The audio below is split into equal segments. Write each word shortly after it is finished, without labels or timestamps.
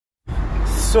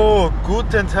So,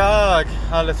 guten Tag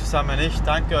alle zusammen. Ich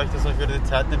danke euch, dass ihr euch wieder die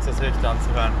Zeit nimmt, das echt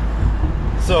anzuhören.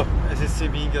 So, es ist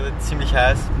in Wien gerade ziemlich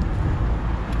heiß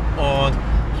und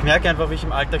ich merke einfach, wie ich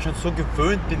im Alltag schon so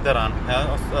gewöhnt bin daran, ja,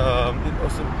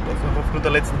 aufgrund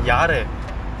der letzten Jahre,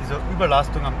 dieser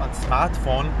Überlastung am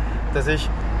Smartphone, dass ich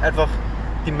einfach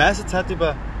die meiste Zeit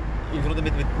über im Grunde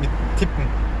mit Tippen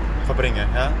verbringe.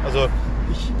 Ja. Also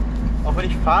auch wenn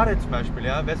ich fahre zum Beispiel,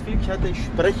 ja, wäre es viel gescheiter, ich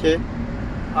spreche,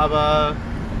 aber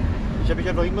ich habe mich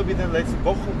einfach immer wieder in den letzten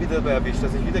Wochen wieder dabei erwischt,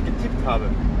 dass ich wieder getippt habe.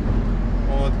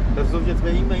 Und das versuche ich jetzt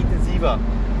immer intensiver.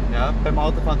 Ja, beim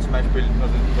Autofahren zum Beispiel,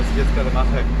 also was ich jetzt gerade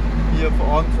mache, hier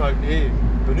vor Augen zu halten, hey,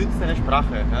 benutze deine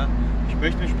Sprache. Ja. Ich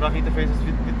möchte mir Sprachinterfaces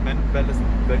widmen,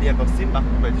 weil die einfach Sinn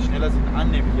machen, weil sie schneller sind,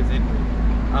 annehmlicher sind.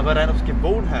 Aber rein aus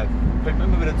Gewohnheit fällt mir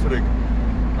immer wieder zurück.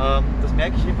 Das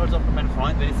merke ich jedenfalls auch bei meinen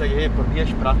Freunden, wenn ich sage, hey, probier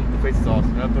Sprachinterfaces aus,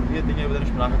 ja, probier Dinge über deine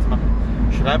Sprache zu machen,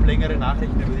 schreib längere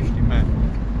Nachrichten über die Stimme,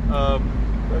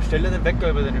 stelle den Wecker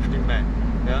über deine Stimme.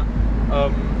 Ja.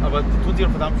 Aber die tun sich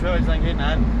auch verdammt schwer, weil sie sagen, hey,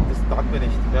 nein, das taugt mir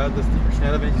nicht, ja, das ist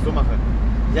schneller, wenn ich es so mache.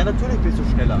 Ja, natürlich bist du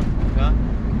schneller. Ja.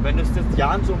 Wenn du es seit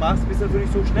Jahren so machst, bist du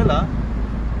natürlich so schneller,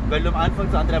 weil du am Anfang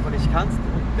das andere einfach nicht kannst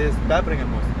und das beibringen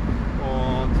musst.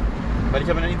 Und weil ich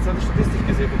habe eine interessante Statistik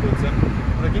gesehen vor kurzem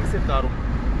und da ging es eben darum,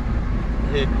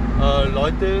 hey,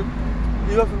 Leute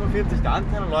über 45, der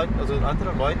Anteil an Leuten über 45,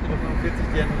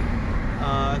 die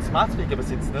ein Smart Speaker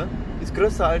besitzen, ne, ist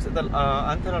größer als der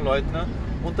Anteil an Leuten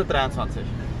unter 23.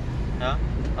 Ja?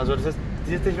 Also das heißt,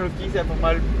 diese Technologie ist einfach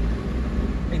mal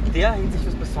in der Hinsicht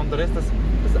was Besonderes, dass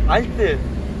alte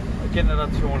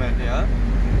Generationen, ja,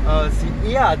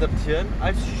 sie eher adaptieren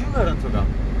als Jüngeren sogar.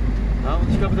 Ja? Und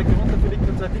ich glaube, der Grund dafür liegt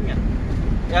in zwei Dingen.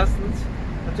 Erstens,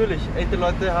 natürlich, ältere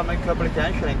Leute haben eine körperliche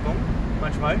Einschränkung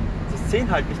manchmal, sie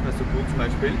sehen halt nicht mehr so gut zum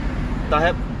Beispiel,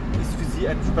 daher ist für sie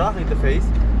ein Sprachinterface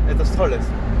etwas Tolles.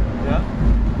 Ja?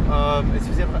 Es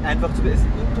ist einfach es ist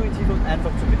intuitiv und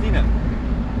einfach zu bedienen.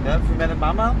 Ja? Für meine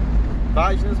Mama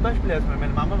war, ich nehme das Beispiel erstmal,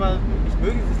 meine Mama war nicht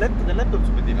möglich, den Laptop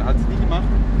zu bedienen, hat sie nie gemacht,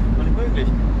 war nicht möglich.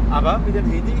 Aber mit dem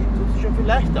Handy tut es schon viel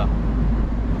leichter,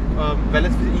 weil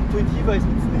es viel intuitiver ist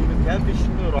mit diesem Hin- und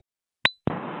Herwischen.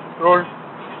 Roll.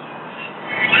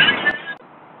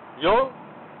 Jo?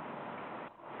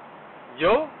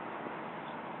 Jo?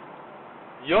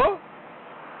 Jo?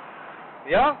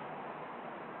 Ja?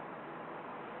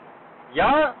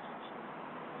 Ja?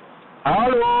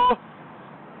 Hallo?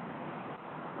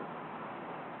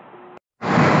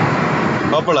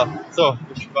 Hoppala. So,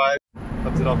 ich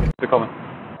hab sie noch nicht bekommen.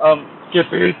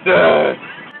 Gebüsse!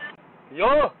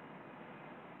 Jo?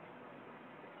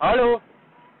 Hallo?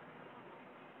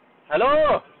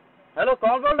 Hallo? Hallo,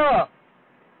 कौन बोल रहा?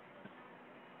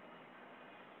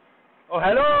 Oh,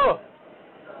 hallo?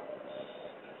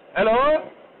 Hallo?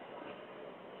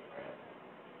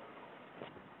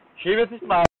 Schieb jetzt nicht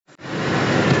mal.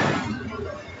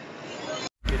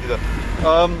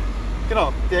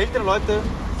 Genau, die älteren Leute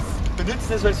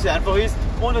benutzen es, weil es so einfach ist.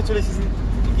 Und natürlich sind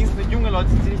die jungen Leute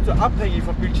sind nicht so abhängig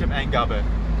von Bildschirmeingabe,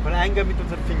 von Eingabe mit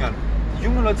unseren Fingern. Die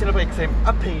jungen Leute sind aber extrem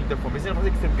abhängig davon. Wir sind einfach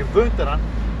extrem gewöhnt daran.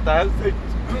 Daher fällt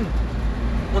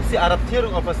uns die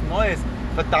Adaptierung auf was Neues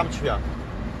verdammt schwer.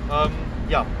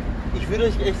 Ja, ich würde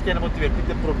euch echt gerne motivieren.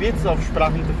 Bitte probiert es auf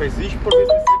Sprachinterface. Ich probiere es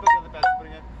selber gerne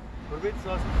beizubringen. Probiert es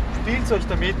aus, spielt es euch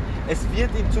damit. Es wird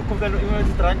in Zukunft, wenn du immer mehr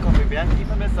drankommst, wir werden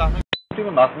immer mehr Sachen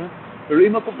machen, weil wir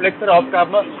immer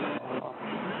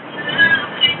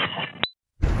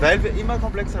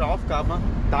komplexere Aufgaben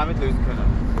damit lösen können.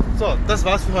 So, das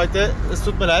war's für heute. Es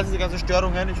tut mir leid für die ganzen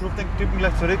Störungen. Ich rufe den Typen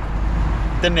gleich zurück.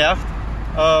 Der nervt.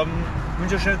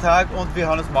 Wünsche einen schönen Tag und wir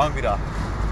hören uns morgen wieder.